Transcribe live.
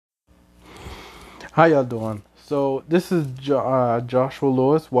How y'all doing? So this is Joshua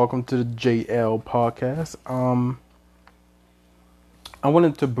Lewis. Welcome to the JL podcast. I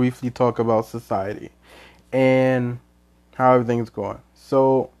wanted to briefly talk about society and how everything's going.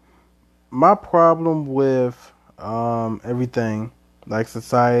 So my problem with everything like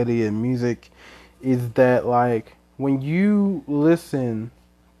society and music is that like when you listen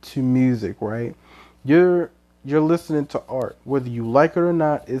to music, right? You're you're listening to art, whether you like it or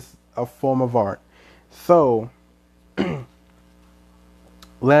not. It's a form of art. So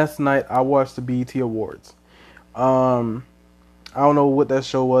last night I watched the BET Awards. Um, I don't know what that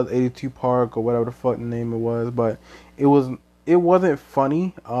show was, 82 Park or whatever the fuck the name it was, but it was it wasn't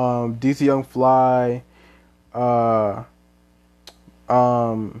funny. DC Young Fly, uh,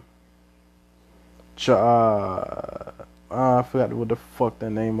 um, I forgot what the fuck their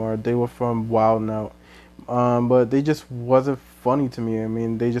name are. They were from Wild 'N Out. But they just wasn't funny to me. I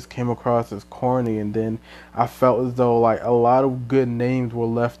mean, they just came across as corny, and then I felt as though like a lot of good names were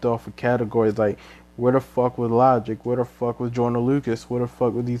left off of categories. Like, where the fuck was Logic? Where the fuck was Jordan Lucas? Where the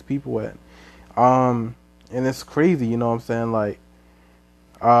fuck were these people at? Um, and it's crazy, you know what I'm saying? Like,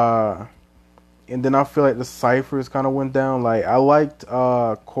 uh, and then I feel like the ciphers kind of went down. Like, I liked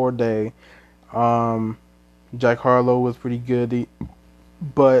Corday. Um, Jack Harlow was pretty good,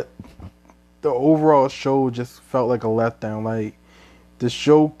 but the overall show just felt like a letdown. Like the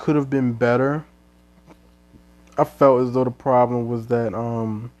show could have been better. I felt as though the problem was that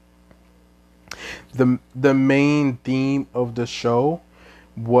the main theme of the show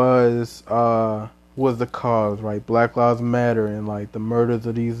was the cause, right? Black Lives Matter and like the murders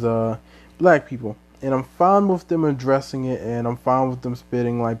of these black people. And I'm fine with them addressing it and I'm fine with them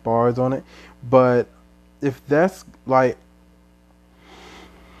spitting like bars on it. But if that's like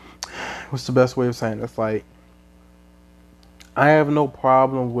what's the best way of saying this? Like I have no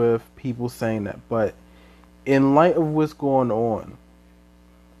problem with people saying that, but in light of what's going on,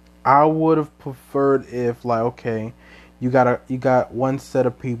 I would have preferred if like okay, you got one set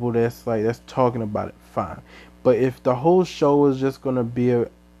of people that's talking about it, fine. But if the whole show is just gonna be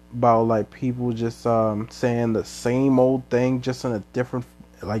about like people just saying the same old thing just in a different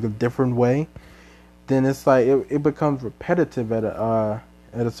way, then it's like it becomes repetitive at a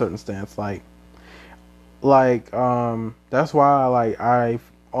certain stance. That's why I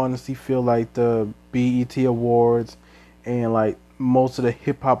honestly feel like the BET awards and like most of the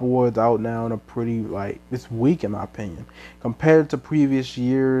hip hop awards out now are pretty like it's weak in my opinion compared to previous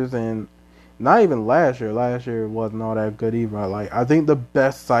years and not even last year. Last year wasn't all that good either. Like I think the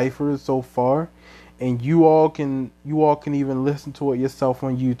best ciphers so far, and you all can even listen to it yourself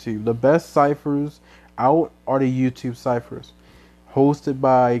on YouTube. The best ciphers out are the YouTube ciphers hosted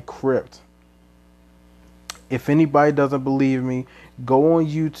by Crypt. If anybody doesn't believe me, go on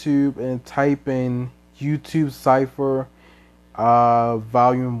YouTube and type in YouTube Cipher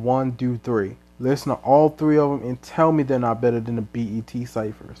Volume 1 through 3. Listen to all three of them and tell me they're not better than the BET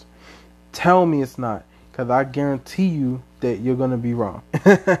ciphers. Tell me it's not, because I guarantee you that you're going to be wrong.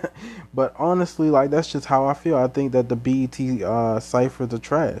 But honestly, like that's just how I feel. I think that the BET ciphers are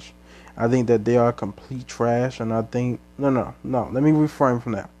trash. I think that they are complete trash, and I think no. Let me refrain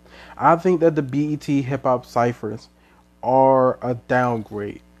from that. I think that the BET hip hop ciphers are a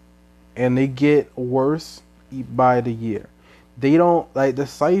downgrade, and they get worse by the year. They don't like the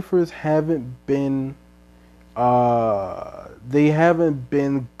ciphers haven't been they haven't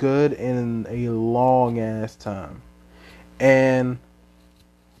been good in a long ass time, and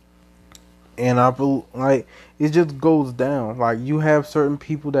I feel like it just goes down. Like you have certain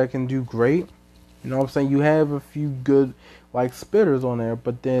people that can do great. You know what I'm saying? You have a few good like spitters on there,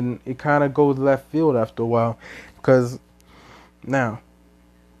 but then it kind of goes left field after a while. Because now,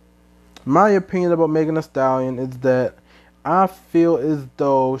 my opinion about Megan Thee Stallion is that I feel as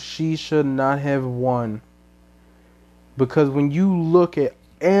though she should not have won. Because when you look at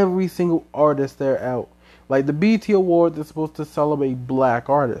every single artist they're out, like the BET Awards is supposed to celebrate black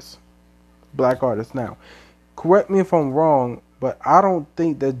artists. Black artists. Now, correct me if I'm wrong, but I don't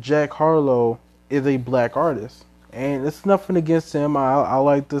think that Jack Harlow is a black artist. And it's nothing against him. I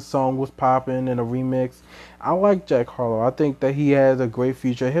like this song was popping in a remix. I like Jack Harlow. I think that he has a great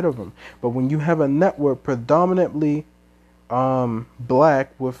future ahead of him. But when you have a network predominantly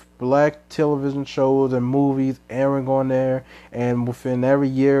black with black television shows and movies airing on there, and within every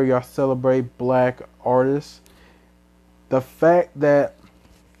year y'all celebrate black artists, the fact that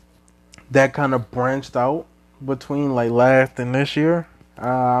that kind of branched out between like last and this year.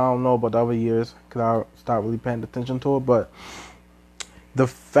 I don't know about the other years because I stopped really paying attention to it, but The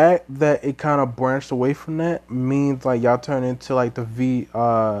fact that it kind of branched away from that means like y'all turn into like the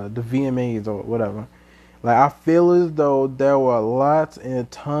VMAs or whatever. Like I feel as though there were lots and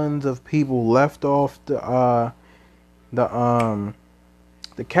tons of people left off the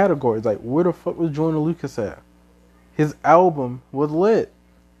the categories. Like where the fuck was Jordan Lucas at? His album was lit,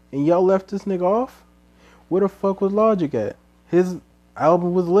 and y'all left this nigga off. Where the fuck was Logic at? His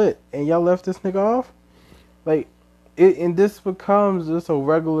album was lit, and y'all left this nigga off. Like it, and this becomes just a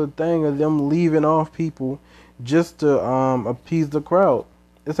regular thing of them leaving off people just to appease the crowd.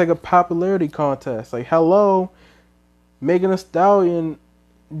 It's like a popularity contest. Like hello, Megan Thee Stallion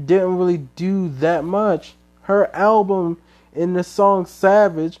didn't really do that much. Her album in the song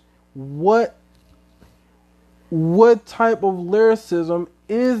Savage, what type of lyricism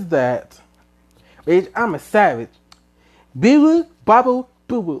is that? Bitch, I'm a savage. Boo boo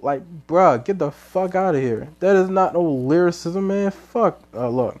boo boo. Like, bruh, get the fuck out of here. That is not no lyricism, man. Fuck.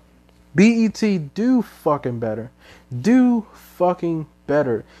 Look, BET, do fucking better. Do fucking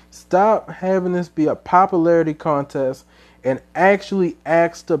better. Stop having this be a popularity contest and actually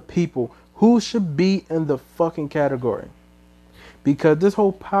ask the people who should be in the fucking category. Because this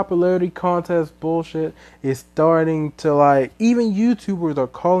whole popularity contest bullshit is starting to like, even YouTubers are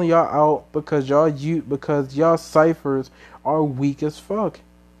calling y'all out because y'all ciphers are weak as fuck.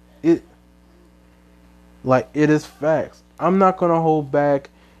 It is facts. I'm not gonna hold back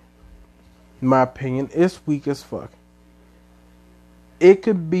my opinion. It's weak as fuck. It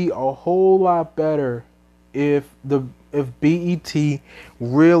could be a whole lot better if BET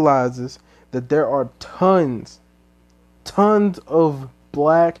realizes that there are tons of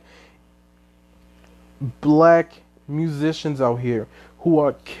black musicians out here who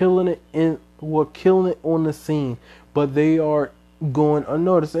are killing it on the scene, but they are going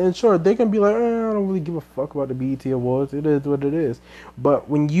unnoticed. And sure, they can be like, I don't really give a fuck about the BET Awards. It is what it is. But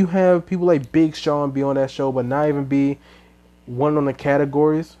when you have people like Big Sean be on that show, but not even be one on the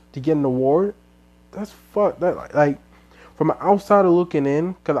categories to get an award, that's fuck. That like from an outsider looking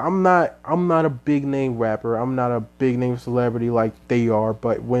in, because I'm not a big name rapper. I'm not a big name celebrity like they are.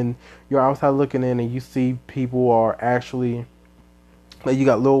 But when you're outside looking in and you see people are actually, like you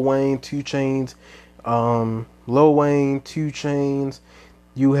got Lil Wayne, 2 Chainz,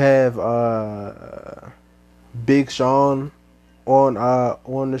 you have Big Sean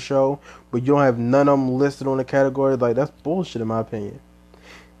on the show, but you don't have none of them listed on the category. Like, that's bullshit in my opinion.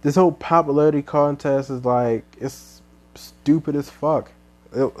 This whole popularity contest is like, it's stupid as fuck.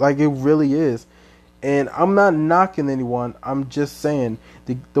 It really is. And I'm not knocking anyone. I'm just saying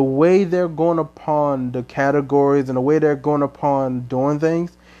the way they're going upon the categories and the way they're going upon doing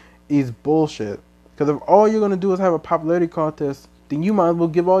things is bullshit. Because if all you're going to do is have a popularity contest, then you might as well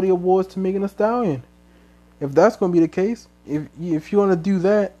give all the awards to Megan Thee Stallion. If that's going to be the case, if you want to do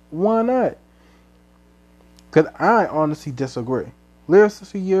that, why not? Because I honestly disagree. Lyricist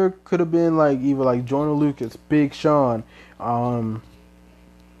of the Year could have been like either like Joyner Lucas, Big Sean,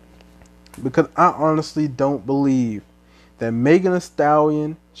 because I honestly don't believe that Megan Thee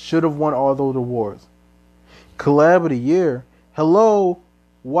Stallion should have won all those awards. Collab of the Year, hello,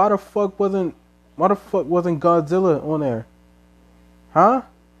 why the fuck wasn't Godzilla on there? Huh?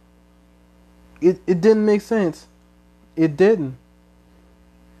 It didn't make sense. It didn't.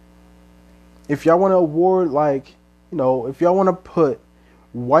 If y'all want to award, like, if y'all want to put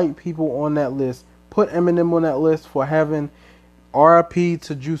white people on that list, put Eminem on that list for having RIP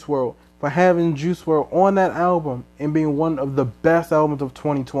to Juice WRLD, for having Juice WRLD on that album and being one of the best albums of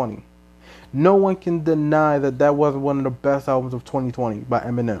 2020. No one can deny that wasn't one of the best albums of 2020 by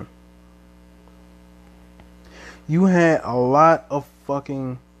Eminem. You had a lot of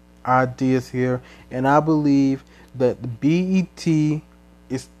fucking ideas here, and I believe that the BET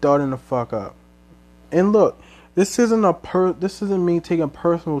is starting to fuck up. And look, this isn't me taking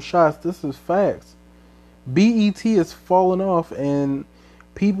personal shots. This is facts. BET is falling off, and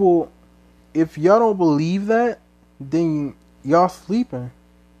people, if y'all don't believe that, then y'all sleeping.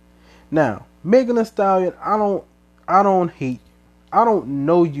 Now, Megan Thee Stallion, I don't hate you. I don't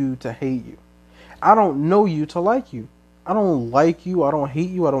know you to hate you. I don't know you to like you. I don't like you. I don't hate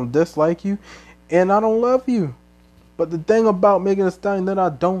you. I don't dislike you, and I don't love you. But the thing about Megan Thee Stallion that I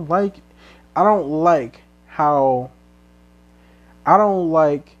don't like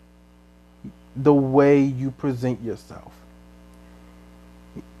the way you present yourself.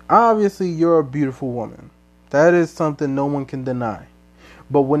 Obviously, you're a beautiful woman. That is something no one can deny.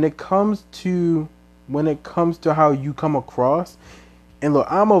 But when it comes to how you come across, and look,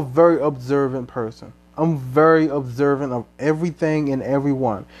 I'm a very observant person. I'm very observant of everything and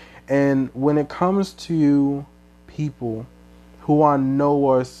everyone. And when it comes to people, who I know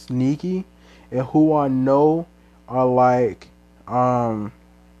are sneaky, and who I know are like, or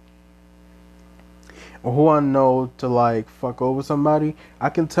who I know to like fuck over somebody, I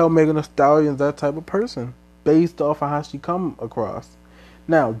can tell Megan Thee Stallion's that type of person based off of how she come across.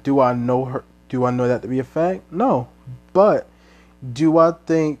 Now, do I know her? Do I know that to be a fact? No, but do I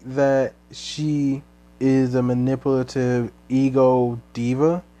think that she is a manipulative ego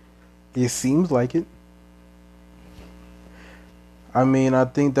diva? It seems like it. I mean, I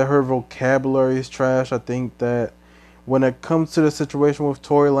think that her vocabulary is trash. I think that when it comes to the situation with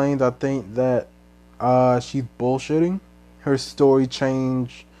Tory Lanez, I think that she's bullshitting. Her story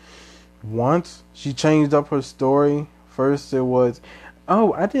changed once. She changed up her story. First it was,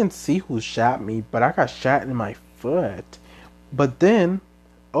 oh, I didn't see who shot me, but I got shot in my foot. But then,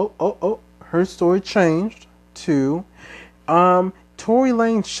 her story changed to, Tory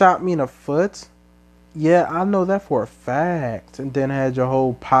Lanez shot me in the foot. Yeah, I know that for a fact. And then had your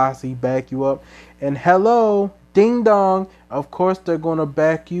whole posse back you up. And hello, ding dong, of course they're gonna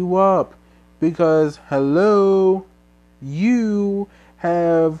back you up. Because, hello, you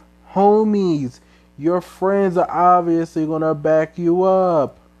have homies. Your friends are obviously gonna back you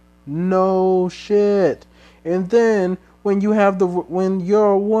up. No shit. And then, when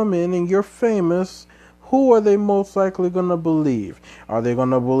you're a woman and you're famous, who are they most likely gonna believe? Are they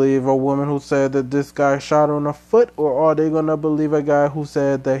gonna believe a woman who said that this guy shot her in the foot, or are they gonna believe a guy who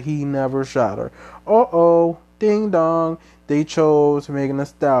said that he never shot her? Ding dong, they chose Megan Thee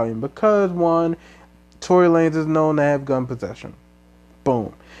Stallion because one, Tory Lanez is known to have gun possession.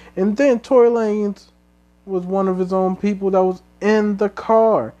 Boom. And then Tory Lanez was one of his own people that was in the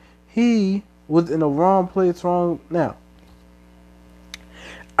car. He was in the wrong place, wrong now.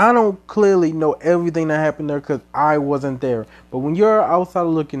 I don't clearly know everything that happened there because I wasn't there. But when you're outside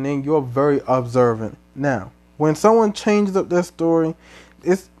looking in, you're very observant. Now, when someone changes up their story,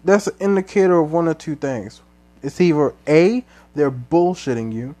 that's an indicator of one or two things. It's either A, they're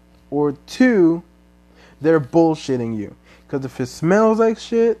bullshitting you, or two, they're bullshitting you. Because if it smells like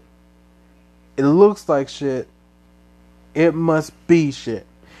shit, it looks like shit, it must be shit.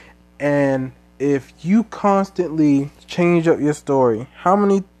 And if you constantly change up your story,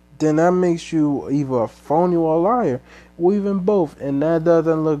 then that makes you either a phony or a liar, or even both, and that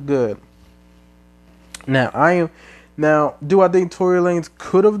doesn't look good. Now, do I think Tory Lanez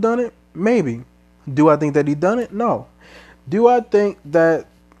could have done it? Maybe. Do I think that he done it? No. Do I think that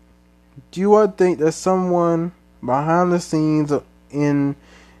someone behind the scenes in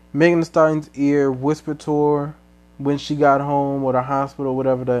Megan Thee Stallion's ear whispered to her when she got home or the hospital or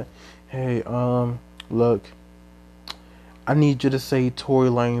whatever that, hey, look, I need you to say Tory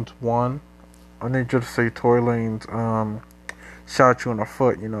Lanez won. I need you to say Tory Lanez shot you in the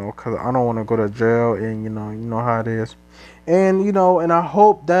foot, because I don't want to go to jail, and you know how it is. And and I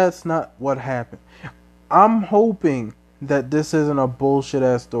hope that's not what happened. I'm hoping that this isn't a bullshit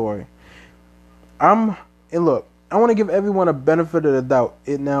ass story. And look, I want to give everyone a benefit of the doubt.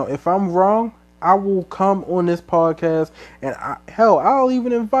 Now, if I'm wrong, I will come on this podcast, and I'll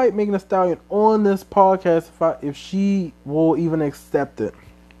even invite Megan Thee Stallion on this podcast if she will even accept it.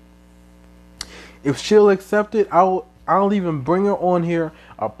 If she'll accept it, I'll even bring her on here,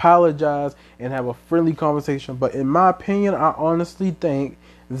 apologize, and have a friendly conversation. But in my opinion, I honestly think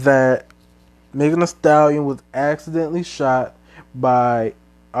that Megan Thee Stallion was accidentally shot by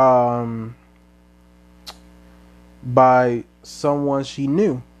someone she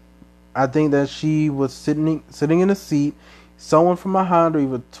knew. I think that she was sitting in a seat, someone from behind her,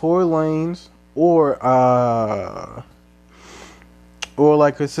 either Tory Lanez or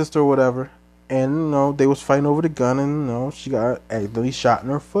like her sister or whatever, and they was fighting over the gun, and she got accidentally shot in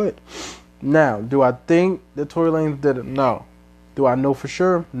her foot. Now, do I think that Tory Lanez did it? No. Do I know for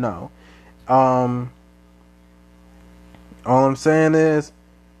sure? No. All I'm saying is,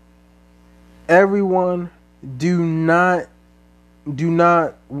 everyone, do not.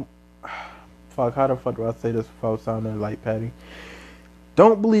 Fuck, how the fuck do I say this without sounding like Patty?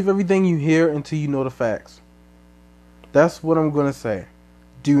 Don't believe everything you hear until you know the facts. That's what I'm gonna say.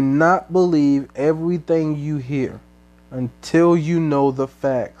 Do not believe everything you hear until you know the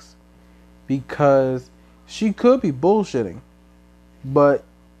facts. Because she could be bullshitting. But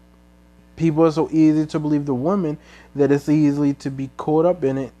people are so easy to believe the woman that it's easy to be caught up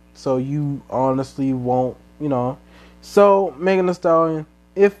in it. So you honestly won't, So, Megan Thee Stallion,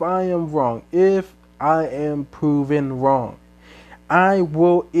 if I am wrong, if I am proven wrong, I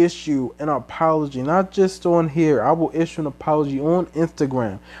will issue an apology, not just on here. I will issue an apology on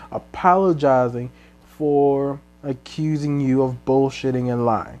Instagram, apologizing for accusing you of bullshitting and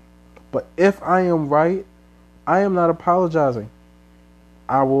lying. But if I am right, I am not apologizing.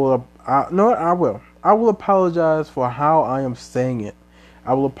 I will. No, I will. I will apologize for how I am saying it.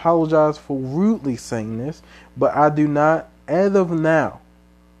 I will apologize for rudely saying this, but I do not, as of now,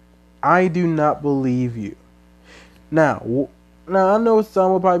 I do not believe you. Now I know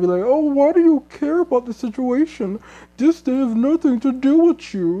some will probably be like, "Oh, why do you care about the situation? This has nothing to do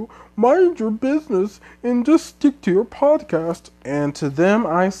with you. Mind your business and just stick to your podcast." And to them,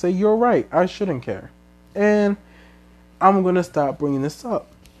 I say, "You're right. I shouldn't care." And I'm gonna stop bringing this up.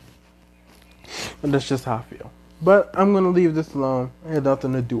 And that's just how I feel. But I'm gonna leave this alone. It had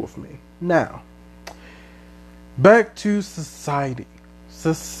nothing to do with me. Now, back to society.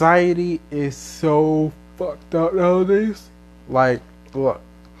 Society is so fucked up nowadays. Like, look,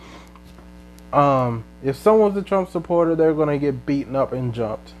 if someone's a Trump supporter, they're gonna get beaten up and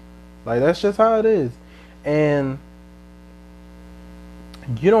jumped. Like, that's just how it is. And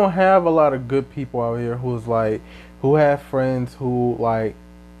you don't have a lot of good people out here who have friends who, like,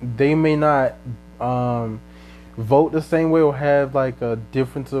 they may not vote the same way or have like a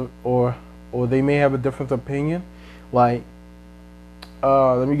difference of or they may have a different opinion. Like,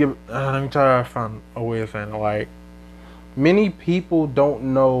 let me try to find a way of saying it. Like, many people don't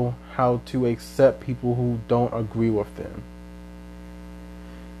know how to accept people who don't agree with them.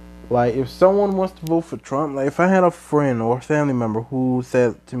 Like, if someone wants to vote for Trump, like if I had a friend or a family member who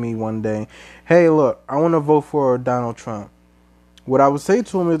said to me one day, "Hey, look, I want to vote for Donald Trump," what I would say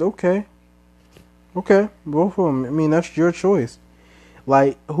to him is, okay, vote for him. I mean, that's your choice.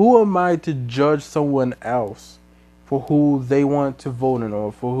 Like, who am I to judge someone else for who they want to vote in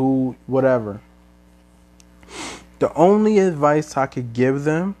or for who, whatever? The only advice I could give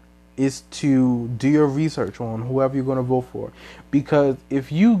them is to do your research on whoever you're going to vote for. Because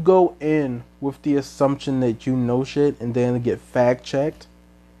if you go in with the assumption that you know shit and then get fact checked,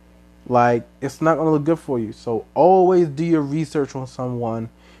 like, it's not going to look good for you. So always do your research on someone,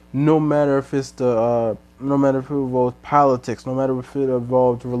 no matter if it's no matter if it involves politics, no matter if it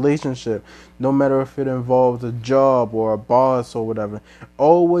involves a relationship, no matter if it involves a job or a boss or whatever.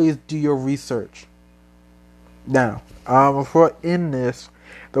 Always do your research. Now, before I end this,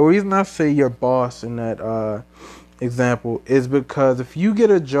 the reason I say your boss in that example is because if you get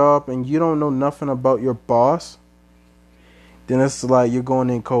a job and you don't know nothing about your boss, then it's like you're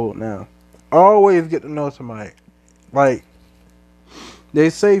going in cold now. Always get to know somebody. Like, they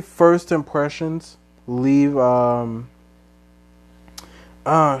say first impressions leave I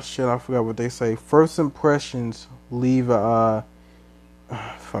forgot what they say. First impressions leave fuck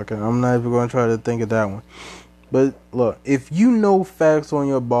it, I'm not even gonna try to think of that one. But look, if you know facts on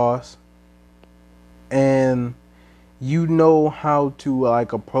your boss and you know how to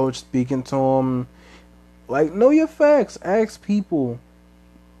like approach speaking to him, like, know your facts, ask people.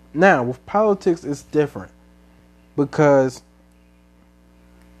 Now, with politics, it's different because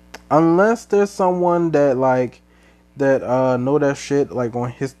unless there's someone that know that shit, like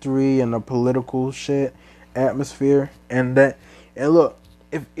on history and the political shit atmosphere, and look,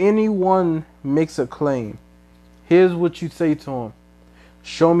 if anyone makes a claim, here's what you say to him: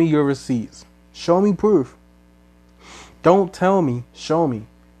 show me your receipts, show me proof. Don't tell me, show me.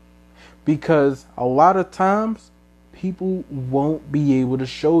 Because a lot of times people won't be able to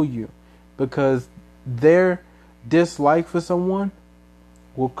show you because their dislike for someone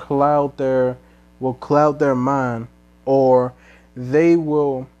will cloud their mind, or they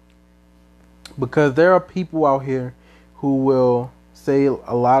will, because there are people out here who will say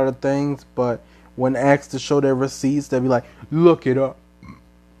a lot of things, but when asked to show their receipts, they'll be like, look it up,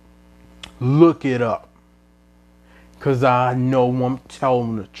 because I know I'm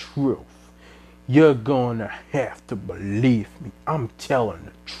telling the truth. You're gonna have to believe me. I'm telling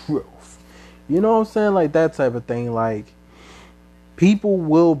the truth. You know what I'm saying? Like, that type of thing. Like, people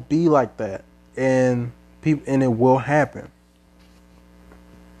will be like that, and it will happen.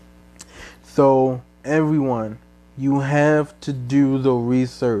 So, everyone, you have to do the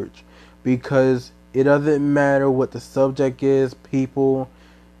research, because it doesn't matter what the subject is, people,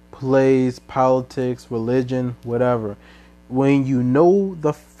 place, politics, religion, whatever. When you know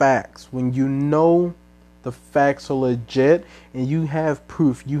the facts, when you know the facts are legit and you have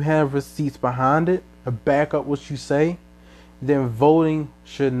proof, you have receipts behind it to back up what you say, then voting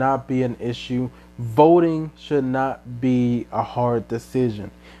should not be an issue. Voting should not be a hard decision,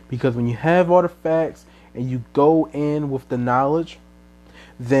 because when you have all the facts and you go in with the knowledge,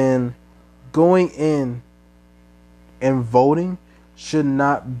 then going in and voting should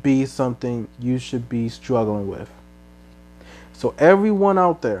not be something you should be struggling with. So everyone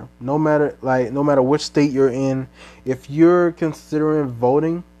out there, no matter which state you're in, if you're considering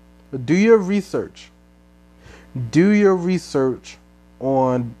voting, do your research. Do your research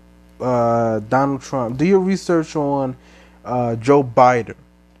on Donald Trump. Do your research on Joe Biden.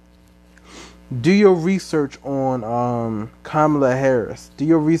 Do your research on Kamala Harris. Do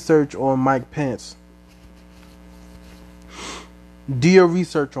your research on Mike Pence. Do your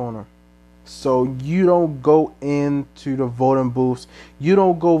research on them. So you don't go into the voting booths. You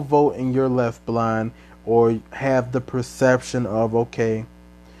don't go vote and you're left blind or have the perception of, okay,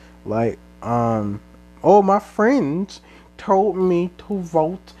 like, oh, my friends told me to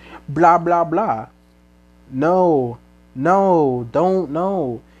vote, blah, blah, blah. No,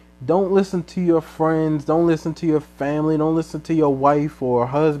 don't listen to your friends. Don't listen to your family. Don't listen to your wife or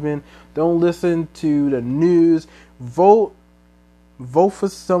husband. Don't listen to the news. Vote for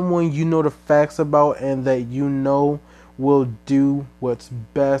someone you know the facts about and that you know will do what's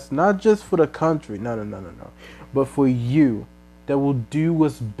best, not just for the country, no, but for you, that will do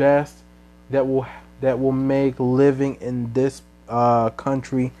what's best, that will make living in this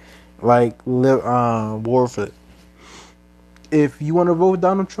country like worth it. If you want to vote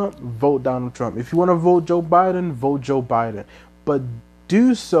Donald Trump, vote Donald Trump. If you want to vote Joe Biden, vote Joe Biden. But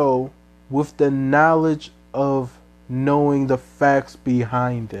do so with the knowledge of knowing the facts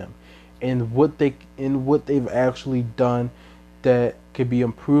behind them and what they've actually done that could be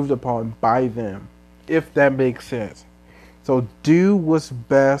improved upon by them, if that makes sense. So do what's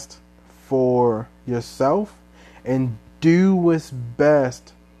best for yourself and do what's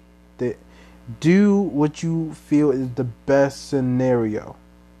best, that do what you feel is the best scenario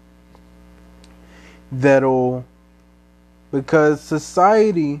because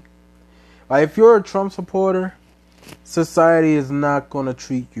society, like, if you're a Trump supporter, society is not going to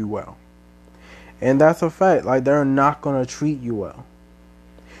treat you well. And that's a fact. Like, they're not going to treat you well.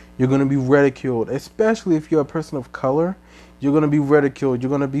 You're going to be ridiculed, especially if you're a person of color. You're going to be ridiculed. You're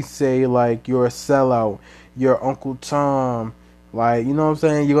going to be say, like, you're a sellout. You're Uncle Tom. Like, you know what I'm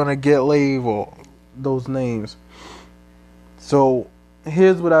saying? You're going to get labeled those names. So,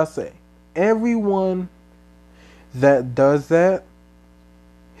 here's what I say. Everyone that does that,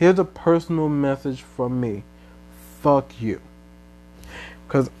 here's a personal message from me. Fuck you.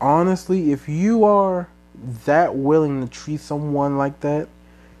 Because honestly, if you are that willing to treat someone like that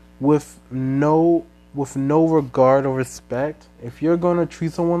with no regard or respect, if you're going to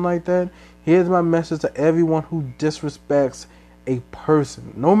treat someone like that, here's my message to everyone who disrespects a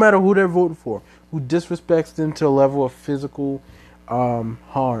person, no matter who they're voting for, who disrespects them to a level of physical harm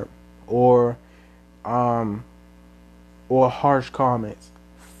or harsh comments.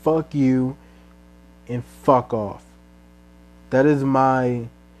 Fuck you and fuck off. That is my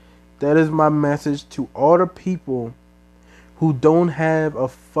message to all the people who don't have a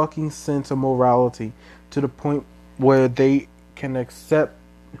fucking sense of morality to the point where they can accept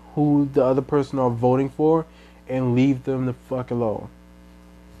who the other person are voting for and leave them the fuck alone.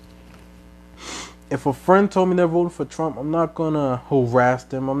 If a friend told me they're voting for Trump, I'm not gonna harass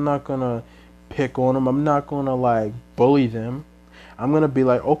them. I'm not gonna pick on them. I'm not gonna like bully them. I'm gonna be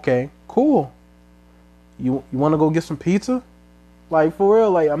like, okay, cool. You want to go get some pizza? Like, for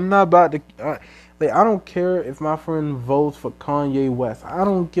real, like, I'm not about to, like, I don't care if my friend votes for Kanye West. I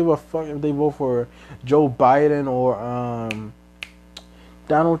don't give a fuck if they vote for Joe Biden or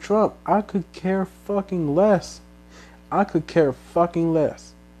Donald Trump. I could care fucking less. I could care fucking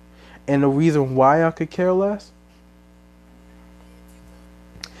less. And the reason why I could care less,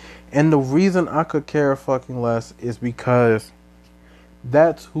 and the reason I could care fucking less is because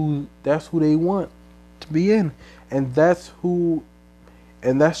that's who they want to be in. And that's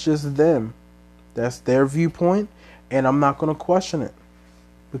just them. That's their viewpoint, and I'm not going to question it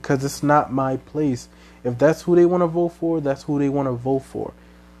because it's not my place. If that's who they want to vote for, that's who they want to vote for.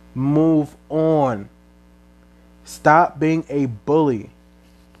 Move on. Stop being a bully.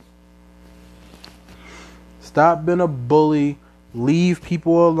 Stop being a bully. Leave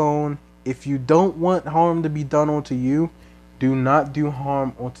people alone. If you don't want harm to be done onto you, do not do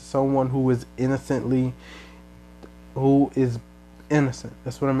harm onto someone who is innocent.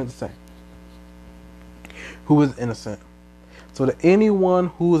 That's what I meant to say. Who is innocent. So to anyone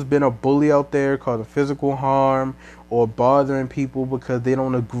who has been a bully out there causing physical harm or bothering people because they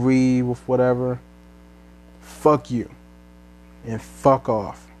don't agree with whatever, fuck you and fuck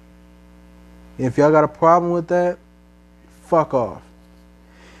off. If y'all got a problem with that, fuck off.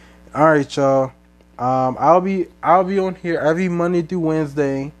 Alright, y'all. I'll be on here every Monday through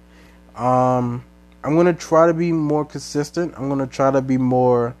Wednesday. I'm gonna try to be more consistent. I'm gonna try to be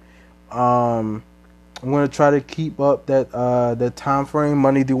more I'm gonna try to keep up that time frame,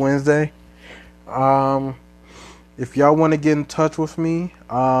 Monday through Wednesday. If y'all want to get in touch with me,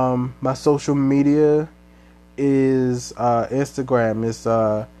 my social media is Instagram. It's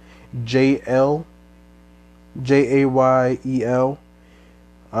JL JAYEL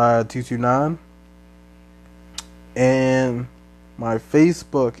 229, and my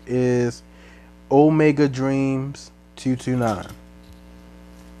Facebook is Omega Dreams 229.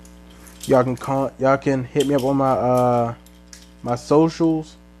 Y'all can hit me up on my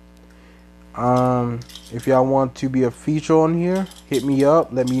socials. If y'all want to be a feature on here, hit me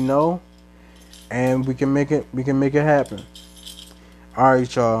up, let me know, and we can make it happen. All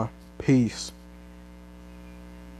right, y'all. Peace.